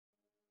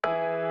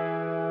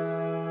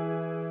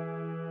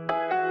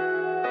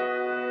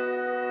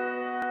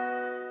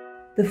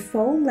The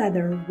faux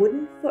leather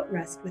wooden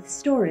footrest with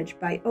storage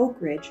by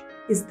OakRidge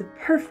is the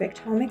perfect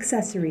home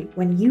accessory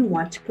when you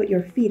want to put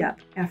your feet up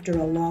after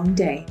a long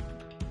day.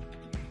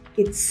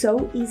 It's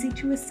so easy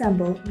to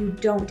assemble, you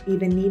don't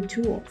even need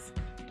tools.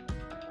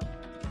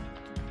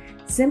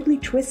 Simply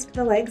twist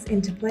the legs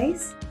into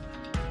place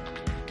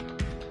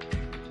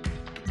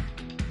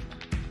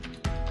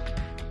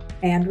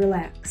and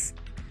relax.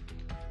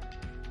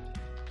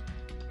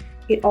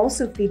 It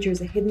also features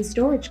a hidden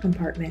storage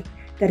compartment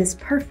that is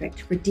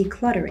perfect for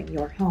decluttering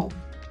your home.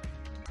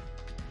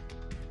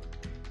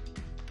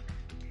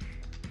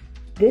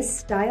 This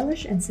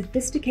stylish and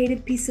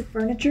sophisticated piece of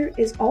furniture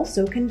is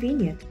also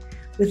convenient,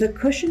 with a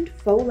cushioned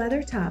faux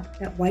leather top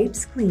that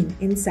wipes clean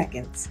in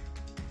seconds.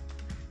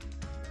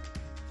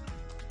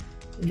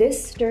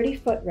 This sturdy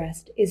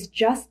footrest is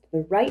just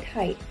the right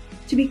height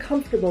to be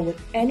comfortable with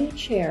any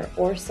chair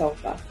or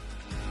sofa.